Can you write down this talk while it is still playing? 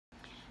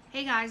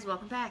Hey guys,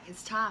 welcome back.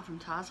 It's Todd from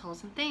Todd's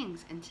Hauls and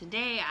Things, and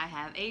today I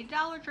have a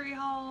Dollar Tree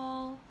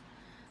haul.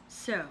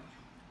 So,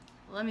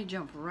 let me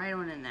jump right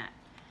on in that.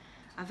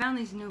 I found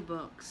these new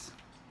books.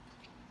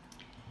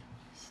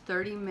 It's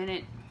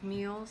 30-minute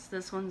meals.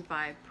 This one's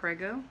by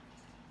Prego.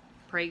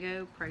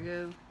 Prego.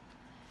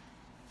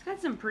 It's got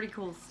some pretty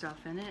cool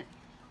stuff in it.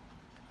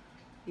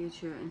 You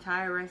get your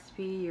entire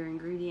recipe, your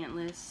ingredient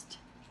list.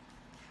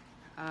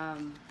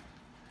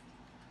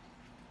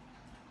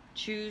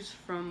 Choose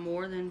from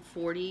more than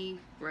 40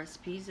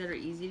 recipes that are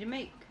easy to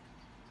make.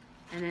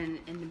 And then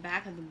in the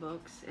back of the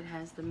books it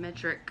has the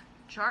metric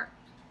chart,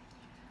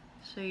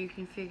 so you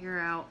can figure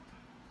out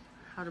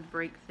how to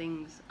break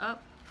things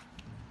up,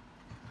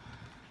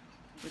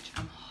 which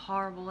I'm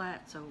horrible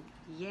at, so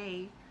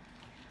yay.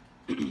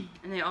 And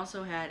they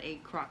also had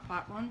a crock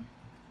pot one,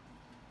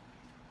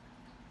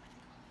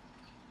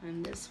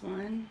 and this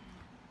one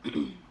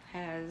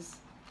has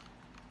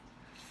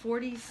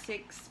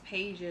 46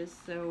 pages,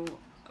 so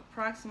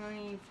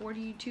approximately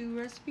 42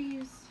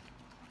 recipes.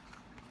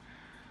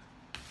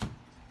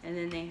 And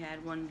then they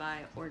had one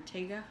by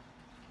Ortega.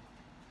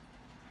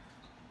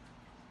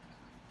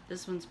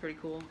 This one's pretty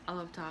cool. I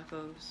love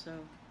tacos, so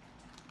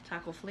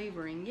taco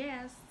flavoring,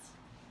 yes.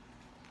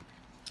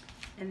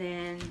 And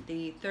then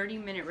the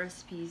 30-minute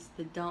recipes,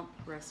 the dump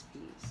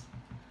recipes.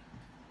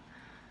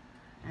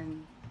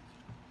 And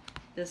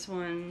this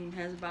one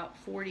has about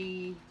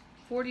 40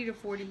 to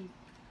 40,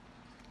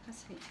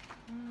 let's see,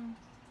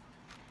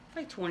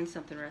 like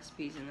 20-something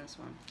recipes in this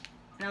one.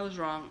 And I was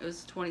wrong. It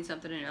was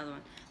 20-something in the other one.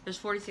 There's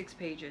 46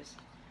 pages,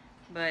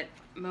 but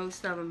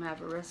most of them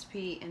have a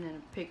recipe and then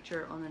a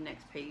picture on the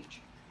next page.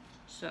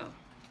 So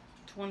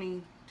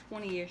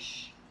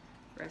 20-ish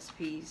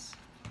recipes.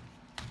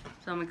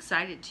 So I'm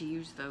excited to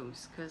use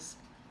those because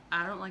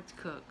I don't like to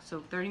cook.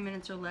 So 30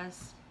 minutes or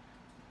less,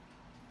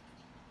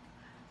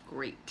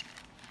 great.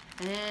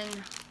 And then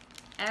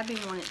Abby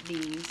wanted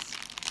these.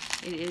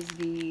 It is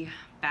the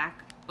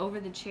back over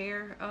the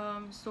chair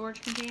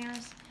storage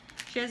containers.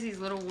 She has these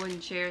little wooden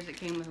chairs that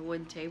came with a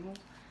wooden table,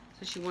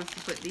 so she wants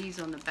to put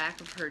these on the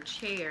back of her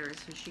chair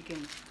so she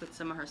can put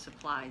some of her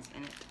supplies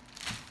in it.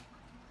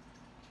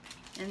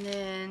 And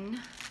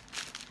then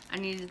I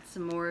needed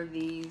some more of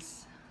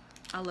these.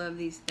 I love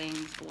these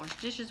things. Wash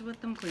dishes with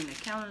them, clean the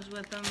counters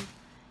with them,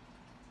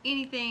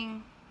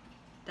 anything.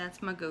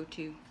 That's my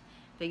go-to.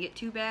 If they get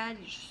too bad,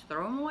 you just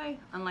throw them away.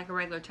 Unlike a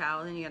regular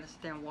towel, then you gotta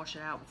sit there and wash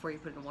it out before you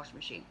put it in the washing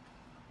machine.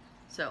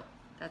 So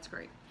that's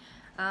great.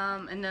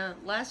 And the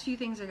last few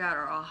things I got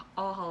are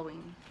all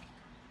Halloween.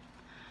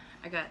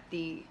 I got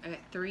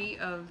 3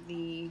 of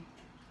the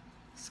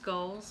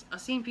skulls.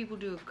 I've seen people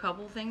do a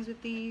couple things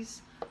with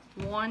these.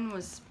 One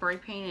was spray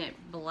painted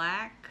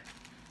black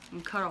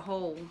and cut a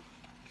hole,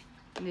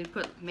 and they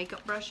put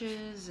makeup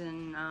brushes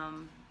and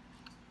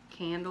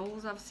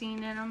candles I've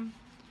seen in them.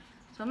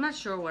 So I'm not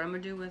sure what I'm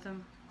gonna do with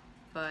them,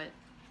 but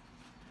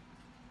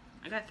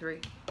I got 3.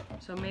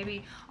 So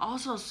maybe I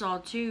also saw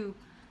 2.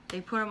 They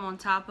put them on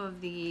top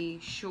of the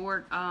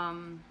short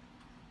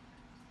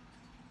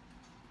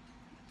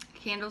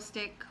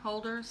candlestick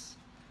holders,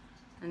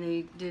 and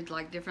they did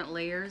like different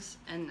layers,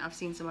 and I've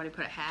seen somebody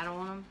put a hat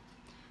on them.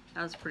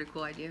 That was a pretty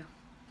cool idea.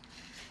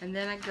 And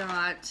then I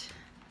got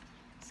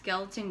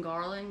skeleton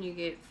garland. You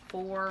get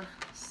 4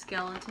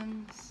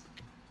 skeletons.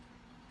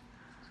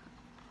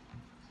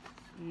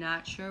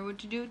 Not sure what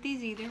to do with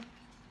these either,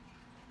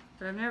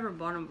 but I've never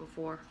bought them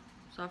before,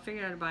 so I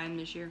figured I'd buy them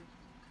this year.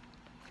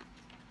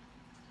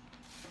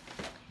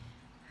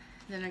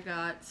 Then I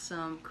got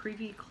some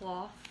creepy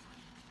cloth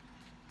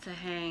to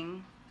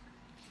hang.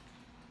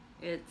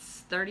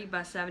 It's 30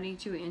 by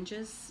 72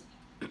 inches.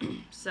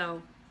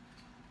 So,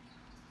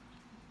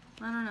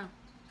 I don't know.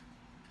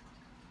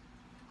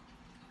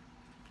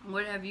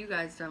 What have you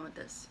guys done with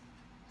this?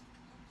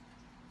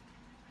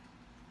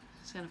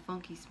 It's got a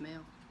funky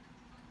smell.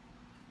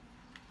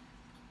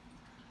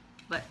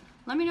 But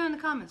let me know in the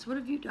comments, what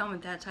have you done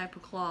with that type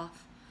of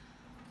cloth?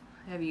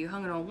 Have you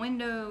hung it on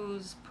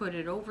windows, put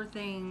it over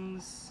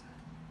things?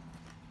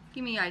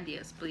 Give me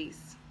ideas,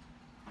 please.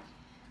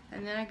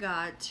 And then I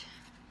got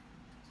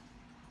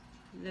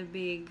the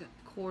big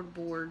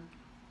cardboard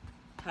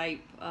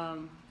type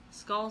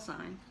skull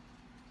sign.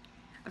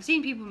 I've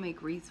seen people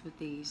make wreaths with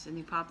these, and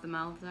they pop the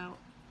mouths out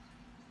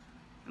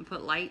and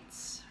put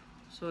lights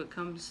so it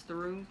comes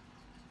through.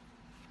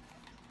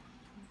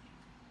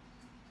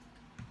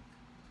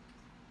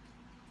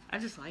 I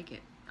just like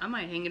it. I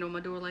might hang it on my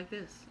door like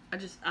this.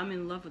 I'm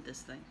in love with this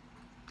thing.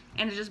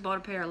 And I just bought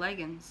a pair of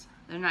leggings.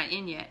 They're not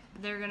in yet,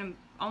 but they're gonna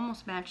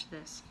almost match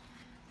this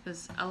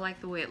because I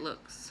like the way it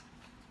looks.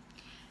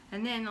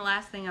 And then the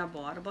last thing I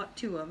bought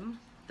 2 of them.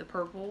 The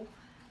purple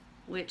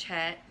witch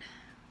hat,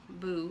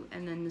 Boo,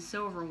 and then the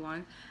silver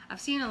one. I've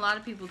seen a lot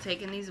of people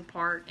taking these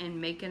apart and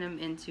making them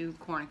into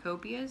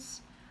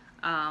cornucopias.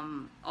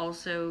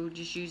 Also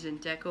just using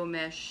deco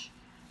mesh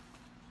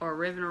or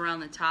ribbon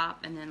around the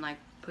top, and then like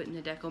putting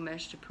the deco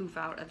mesh to poof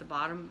out at the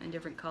bottom in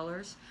different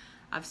colors.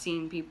 I've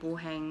seen people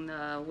hang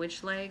the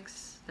witch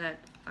legs that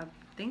I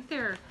think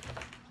they're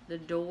the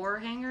door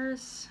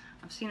hangers.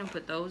 I've seen them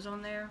put those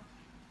on there.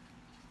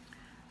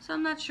 So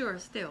I'm not sure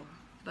still,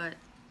 but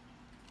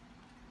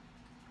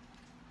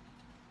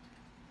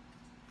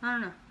I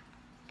don't know.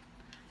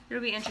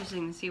 It'll be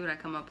interesting to see what I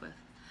come up with.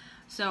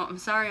 So I'm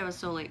sorry I was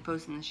so late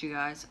posting this, you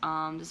guys.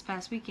 This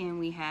past weekend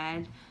we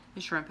had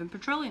the Shrimp and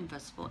Petroleum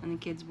Festival, and the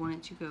kids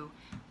wanted to go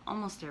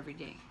almost every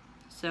day.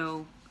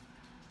 So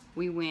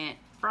we went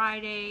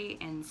Friday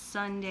and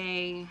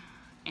Sunday,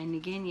 and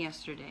again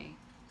yesterday,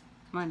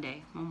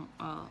 Monday,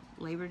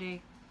 Labor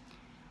Day.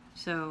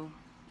 So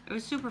it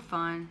was super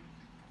fun.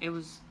 It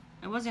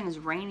wasn't as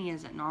rainy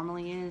as it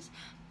normally is,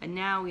 but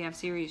now we have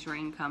serious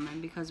rain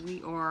coming because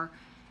we are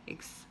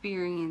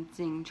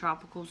experiencing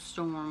tropical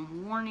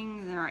storm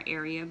warnings in our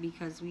area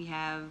because we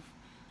have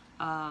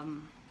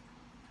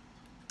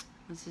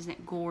this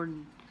isn't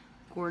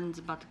Gordon's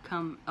about to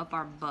come up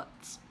our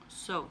butts.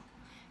 So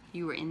if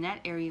you are in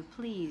that area,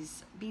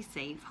 please be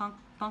safe,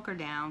 bunker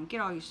down, get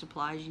all your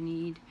supplies you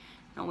need,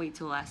 don't wait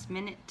till last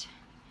minute.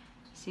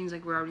 Seems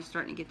like we're already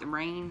starting to get the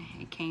rain.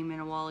 It came in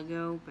a while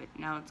ago, but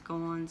now it's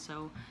gone,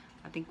 so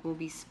I think we'll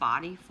be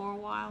spotty for a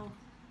while.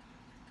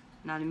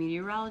 Not a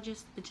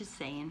meteorologist, but just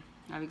saying.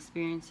 I've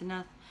experienced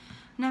enough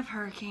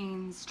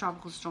hurricanes,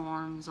 tropical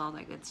storms, all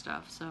that good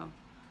stuff. So,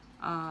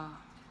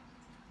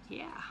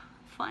 yeah,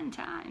 fun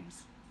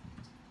times.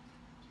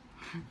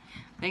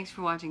 Thanks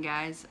for watching,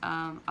 guys.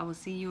 I will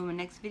see you in my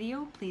next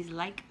video. Please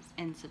like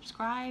and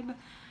subscribe,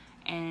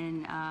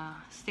 and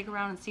stick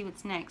around and see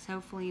what's next.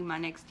 Hopefully my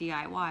next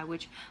DIY,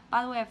 which,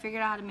 by the way, I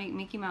figured out how to make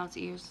Mickey Mouse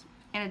ears,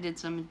 and I did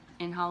some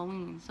in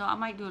Halloween. So I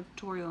might do a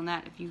tutorial on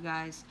that if you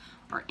guys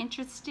are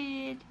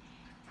interested.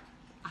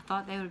 I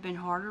thought they would have been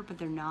harder, but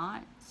they're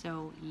not.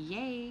 So,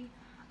 yay.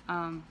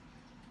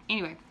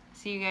 Anyway,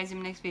 see you guys in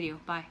the next video.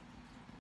 Bye.